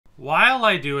While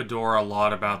I do adore a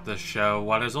lot about this show,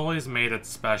 what has always made it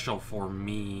special for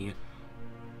me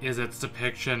is its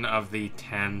depiction of the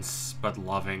tense but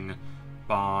loving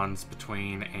bonds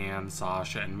between Anne,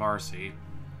 Sasha, and Marcy.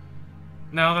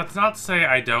 Now, that's not to say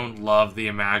I don't love the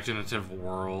imaginative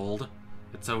world.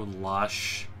 It's so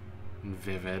lush and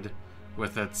vivid,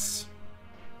 with its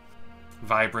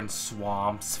vibrant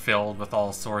swamps filled with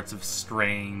all sorts of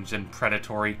strange and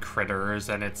predatory critters,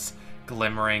 and its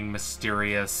glimmering,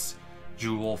 mysterious,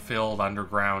 jewel-filled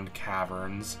underground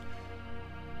caverns.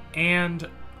 And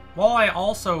while I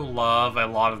also love a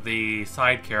lot of the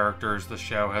side characters the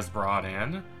show has brought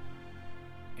in,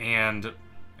 and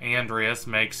Andreas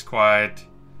makes quite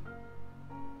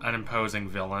an imposing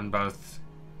villain, both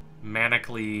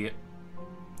manically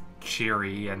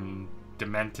cheery and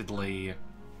dementedly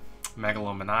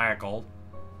megalomaniacal,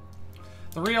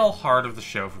 the real heart of the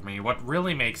show for me, what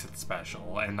really makes it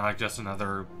special, and not just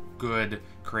another good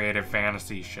creative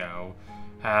fantasy show,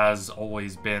 has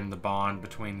always been the bond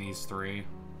between these three.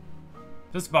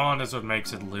 This bond is what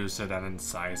makes it lucid and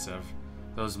incisive.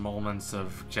 Those moments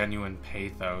of genuine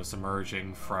pathos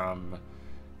emerging from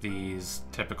these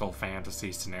typical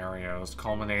fantasy scenarios,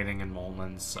 culminating in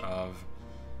moments of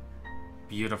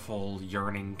beautiful,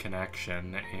 yearning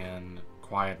connection and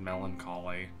quiet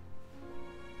melancholy.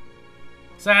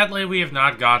 Sadly, we have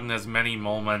not gotten as many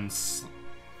moments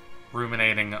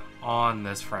ruminating on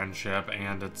this friendship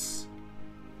and its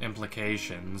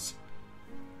implications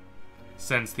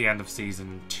since the end of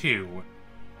Season 2.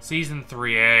 Season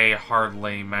 3A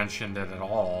hardly mentioned it at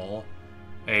all,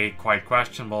 a quite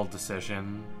questionable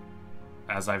decision,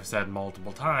 as I've said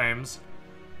multiple times,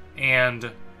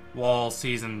 and while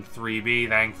Season 3B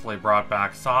thankfully brought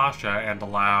back Sasha and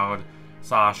allowed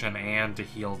Sasha and Anne to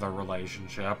heal their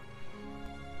relationship,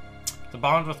 the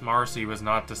bond with Marcy was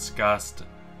not discussed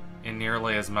in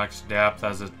nearly as much depth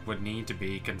as it would need to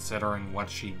be, considering what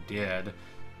she did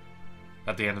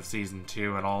at the end of Season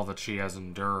 2 and all that she has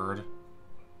endured.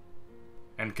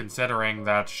 And considering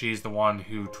that she's the one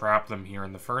who trapped them here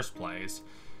in the first place.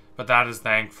 But that is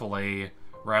thankfully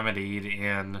remedied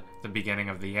in the beginning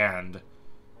of the end.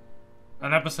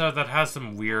 An episode that has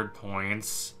some weird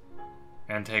points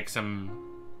and takes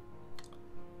some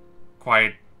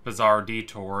quite bizarre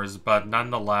detours, but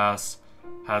nonetheless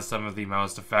has some of the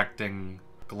most affecting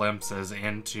glimpses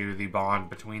into the bond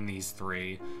between these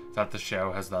three that the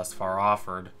show has thus far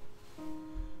offered.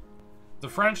 The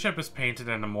friendship is painted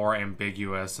in a more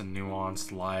ambiguous and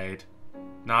nuanced light,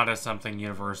 not as something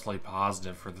universally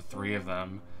positive for the three of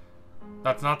them.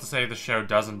 That's not to say the show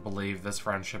doesn't believe this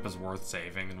friendship is worth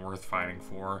saving and worth fighting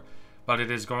for, but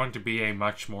it is going to be a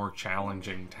much more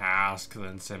challenging task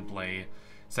than simply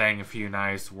saying a few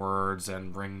nice words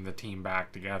and bringing the team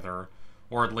back together,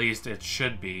 or at least it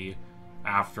should be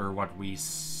after what we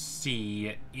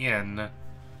see in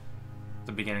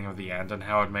the beginning of the end and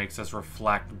how it makes us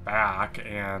reflect back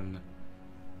and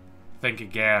think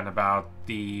again about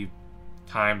the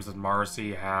times that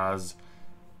Marcy has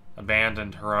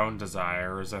abandoned her own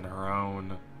desires and her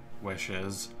own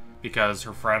wishes because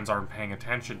her friends aren't paying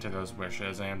attention to those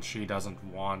wishes and she doesn't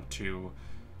want to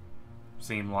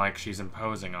seem like she's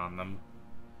imposing on them.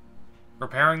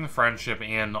 Repairing the friendship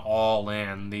in All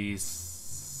In, the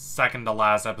second to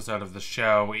last episode of the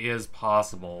show, is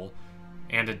possible,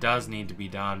 and it does need to be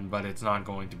done, but it's not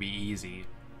going to be easy.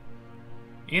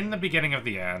 In the beginning of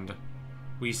the end,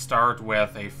 we start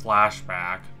with a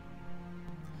flashback.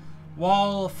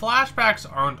 While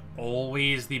flashbacks aren't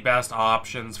always the best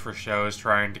options for shows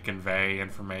trying to convey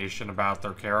information about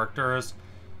their characters,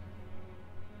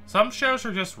 some shows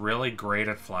are just really great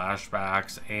at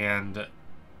flashbacks, and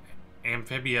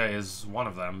Amphibia is one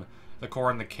of them. The Core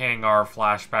and the King, our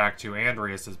flashback to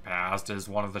Andreas' past, is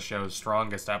one of the show's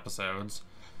strongest episodes.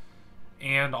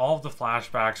 And all of the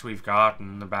flashbacks we've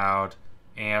gotten about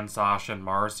Anne, Sasha, and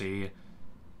Marcy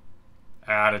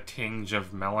add a tinge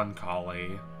of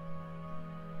melancholy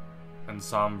and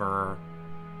somber,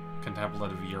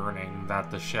 contemplative yearning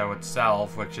that the show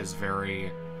itself, which is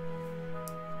very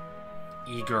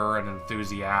eager and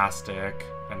enthusiastic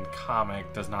and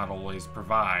comic, does not always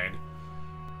provide.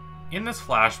 In this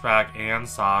flashback, Anne,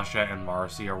 Sasha, and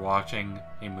Marcy are watching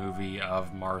a movie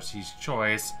of Marcy's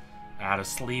choice at a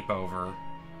sleepover.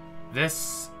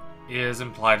 This is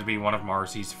implied to be one of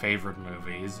Marcy's favorite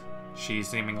movies. She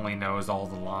seemingly knows all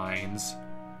the lines,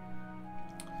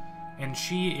 and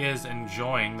she is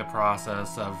enjoying the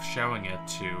process of showing it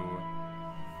to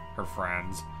her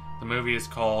friends. The movie is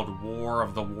called War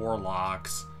of the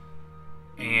Warlocks,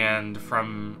 and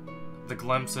from the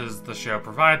glimpses the show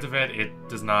provides of it, it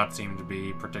does not seem to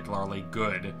be particularly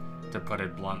good, to put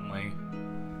it bluntly.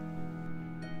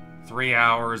 3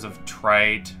 hours of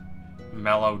trite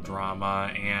melodrama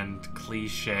and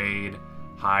cliched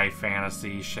high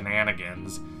fantasy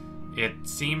shenanigans. It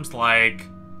seems like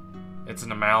it's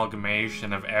an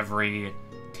amalgamation of every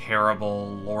terrible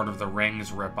Lord of the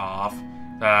Rings ripoff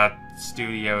that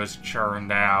studios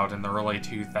churned out in the early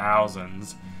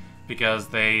 2000s, because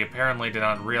they apparently did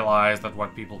not realize that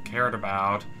what people cared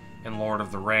about in Lord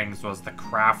of the Rings was the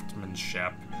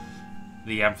craftsmanship,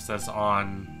 the emphasis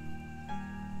on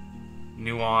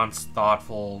nuanced,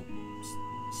 thoughtful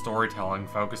storytelling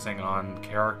focusing on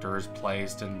characters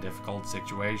placed in difficult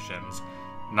situations,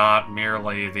 not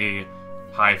merely the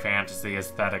high fantasy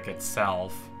aesthetic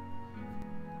itself.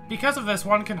 Because of this,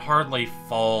 one can hardly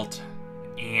fault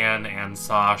Anne and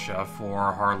Sasha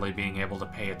for hardly being able to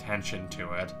pay attention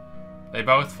to it. They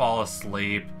both fall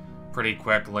asleep pretty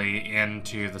quickly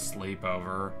into the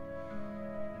sleepover.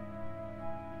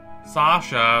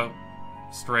 Sasha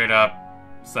straight up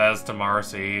says to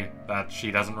Marcy that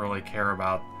she doesn't really care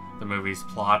about the movie's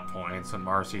plot points when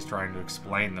Marcy's trying to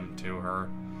explain them to her,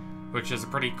 which is a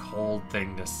pretty cold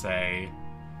thing to say,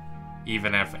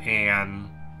 even if Anne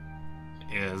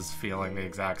is feeling the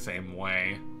exact same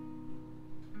way.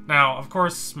 Now, of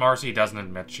course, Marcy doesn't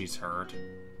admit she's hurt,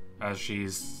 as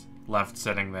she's left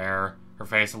sitting there, her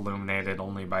face illuminated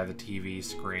only by the TV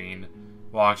screen,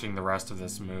 watching the rest of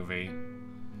this movie.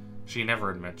 She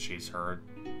never admits she's hurt.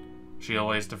 She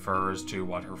always defers to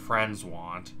what her friends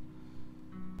want.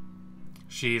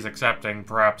 She's accepting,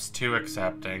 perhaps too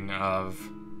accepting, of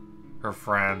her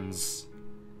friends'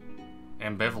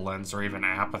 ambivalence or even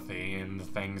apathy in the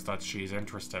things that she's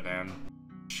interested in.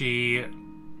 She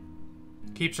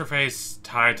keeps her face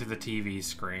tied to the TV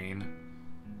screen,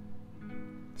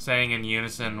 saying in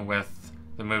unison with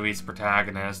the movie's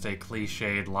protagonist a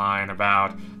cliched line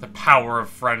about the power of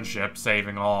friendship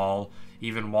saving all,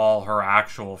 even while her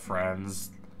actual friends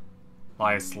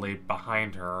lie asleep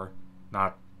behind her,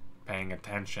 not paying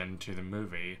attention to the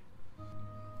movie.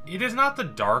 It is not the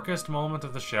darkest moment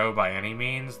of the show by any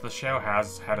means. The show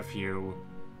has had a few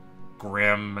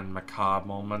grim and macabre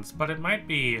moments, but it might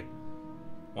be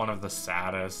one of the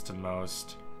saddest and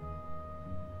most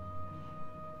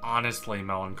honestly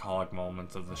melancholic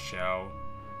moments of the show.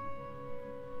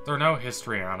 There are no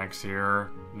histrionics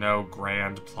here, no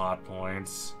grand plot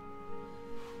points.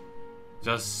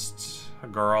 Just a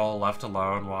girl left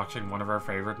alone watching one of her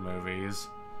favorite movies.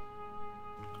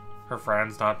 Her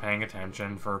friends not paying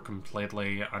attention for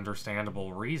completely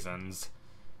understandable reasons.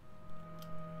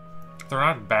 They're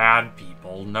not bad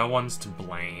people, no one's to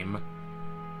blame.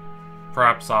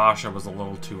 Perhaps Sasha was a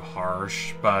little too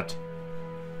harsh, but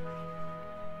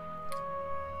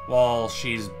while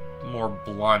she's more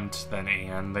blunt than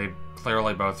Anne, they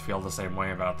clearly both feel the same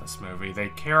way about this movie. They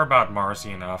care about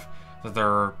Marcy enough that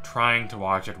they're trying to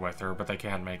watch it with her, but they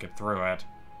can't make it through it.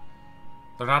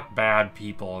 They're not bad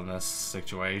people in this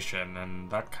situation, and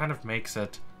that kind of makes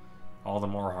it all the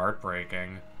more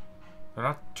heartbreaking. They're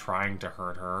not trying to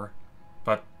hurt her,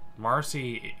 but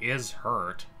Marcy is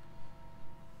hurt.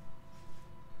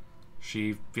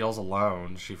 She feels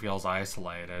alone, she feels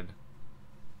isolated.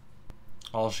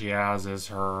 All she has is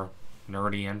her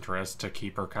nerdy interest to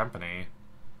keep her company.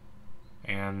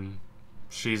 And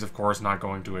she's of course not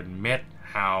going to admit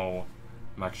how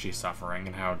much she's suffering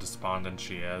and how despondent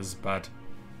she is, but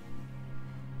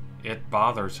it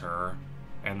bothers her,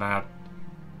 and that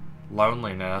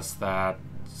loneliness that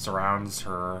surrounds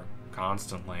her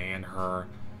constantly, and her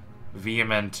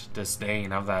vehement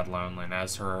disdain of that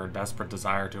loneliness, her desperate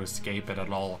desire to escape it at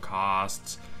all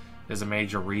costs, is a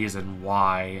major reason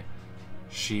why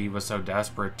she was so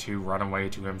desperate to run away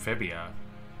to Amphibia.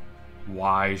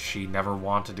 Why she never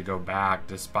wanted to go back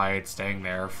despite staying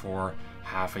there for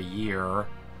half a year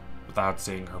without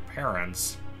seeing her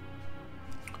parents.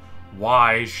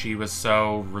 Why she was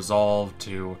so resolved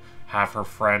to have her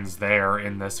friends there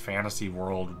in this fantasy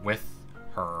world with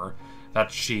her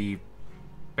that she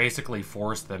basically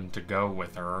forced them to go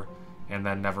with her and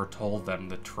then never told them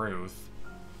the truth.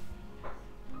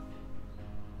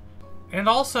 And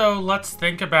also, let's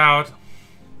think about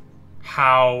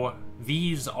how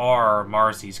these are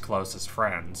Marcy's closest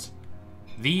friends.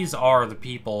 These are the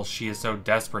people she is so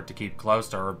desperate to keep close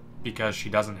to her because she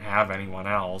doesn't have anyone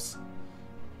else,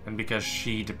 and because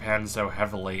she depends so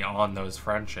heavily on those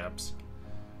friendships.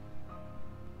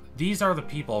 These are the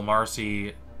people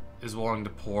Marcy is willing to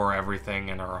pour everything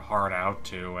in her heart out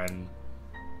to, and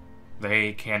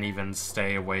they can't even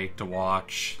stay awake to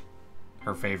watch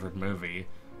her favorite movie.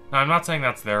 Now, I'm not saying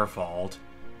that's their fault.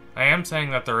 I am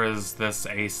saying that there is this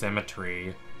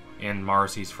asymmetry in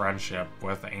Marcy's friendship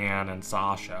with Anne and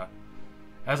Sasha.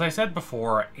 As I said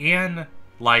before, Anne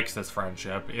likes this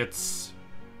friendship. It's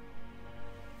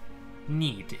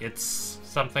neat. It's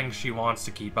something she wants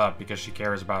to keep up because she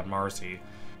cares about Marcy.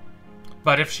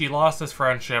 But if she lost this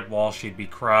friendship, while she'd be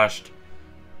crushed,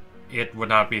 it would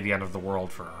not be the end of the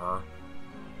world for her.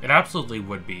 It absolutely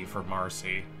would be for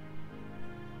Marcy.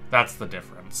 That's the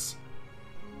difference.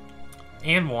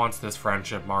 Anne wants this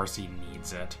friendship, Marcy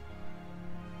needs it.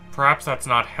 Perhaps that's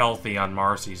not healthy on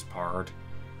Marcy's part,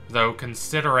 though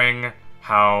considering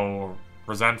how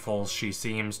resentful she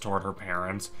seems toward her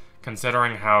parents,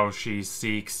 considering how she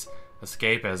seeks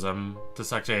escapism to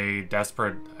such a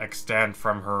desperate extent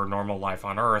from her normal life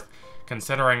on Earth,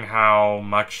 considering how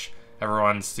much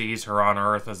everyone sees her on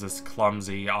Earth as this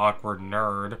clumsy, awkward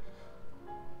nerd,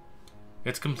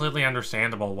 it's completely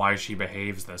understandable why she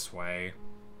behaves this way,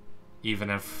 even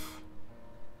if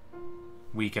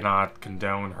we cannot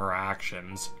condone her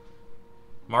actions.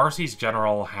 Marcy's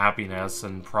general happiness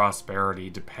and prosperity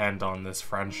depend on this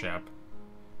friendship.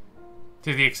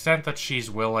 To the extent that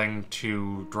she's willing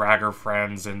to drag her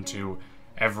friends into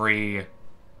every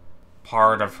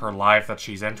part of her life that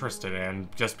she's interested in,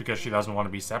 just because she doesn't want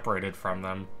to be separated from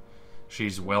them.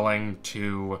 She's willing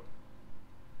to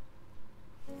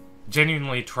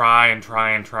genuinely try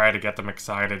to get them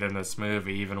excited in this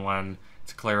movie, even when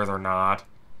it's clear they're not.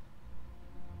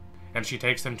 And she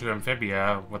takes them to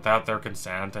Amphibia without their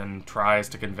consent and tries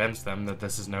to convince them that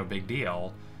this is no big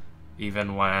deal,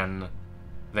 even when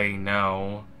they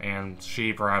know, and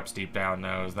she perhaps deep down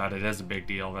knows, that it is a big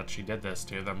deal that she did this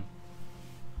to them.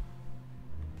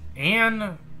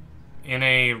 Anne, in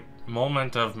a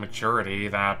moment of maturity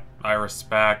that I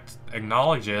respect,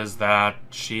 acknowledges that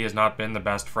she has not been the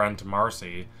best friend to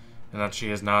Marcy, and that she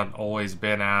has not always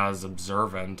been as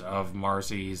observant of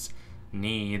Marcy's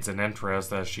needs and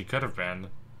interests as she could have been.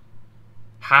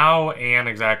 How Anne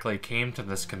exactly came to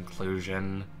this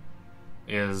conclusion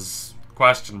is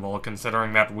questionable,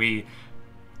 considering that we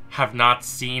have not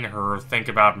seen her think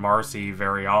about Marcy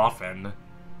very often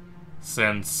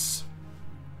since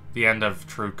the end of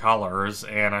True Colors,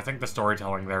 and I think the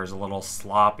storytelling there is a little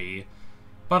sloppy.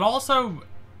 But also,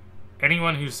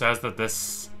 anyone who says that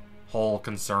this whole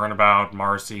concern about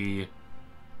Marcy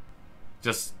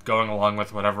just going along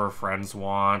with whatever her friends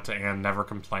want and never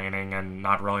complaining and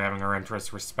not really having her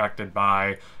interests respected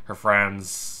by her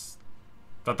friends,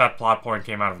 that plot point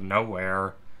came out of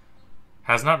nowhere,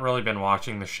 has not really been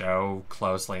watching the show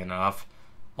closely enough.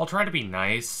 I'll try to be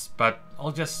nice, but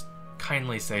I'll just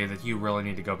kindly say that you really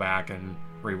need to go back and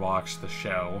rewatch the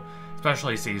show,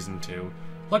 especially Season 2.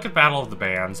 Look at Battle of the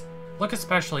Bands. Look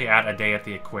especially at A Day at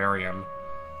the Aquarium.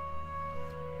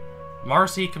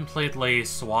 Marcy completely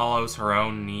swallows her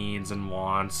own needs and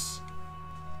wants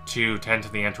to tend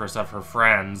to the interests of her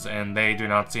friends, and they do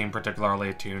not seem particularly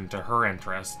attuned to her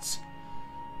interests.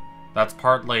 That's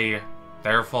partly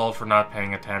their fault for not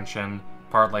paying attention,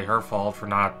 partly her fault for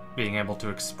not being able to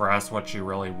express what she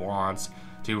really wants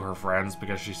to her friends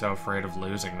because she's so afraid of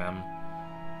losing them.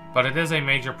 But it is a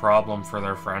major problem for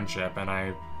their friendship, and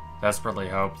I desperately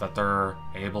hope that they're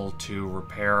able to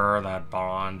repair that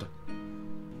bond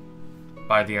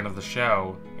by the end of the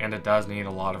show, and it does need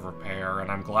a lot of repair, and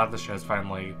I'm glad the show's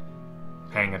finally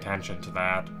paying attention to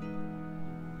that.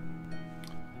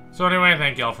 So anyway,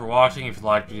 thank you all for watching. If you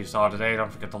liked what you saw today,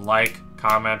 don't forget to like,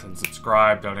 comment, and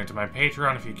subscribe. Donate to my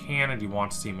Patreon if you can and you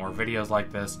want to see more videos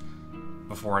like this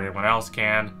before anyone else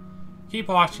can. Keep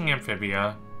watching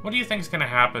Amphibia. What do you think is going to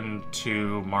happen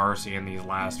to Marcy in these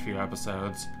last few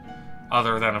episodes?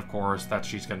 Other than, of course, that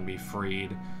she's going to be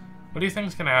freed. What do you think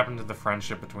is going to happen to the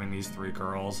friendship between these three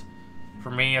girls? For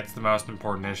me, it's the most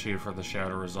important issue for the show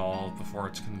to resolve before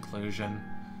its conclusion.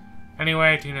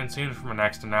 Anyway, tune in soon for my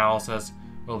next analysis.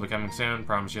 Will be coming soon,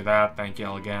 promise you that. Thank you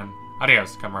all again.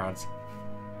 Adios, comrades.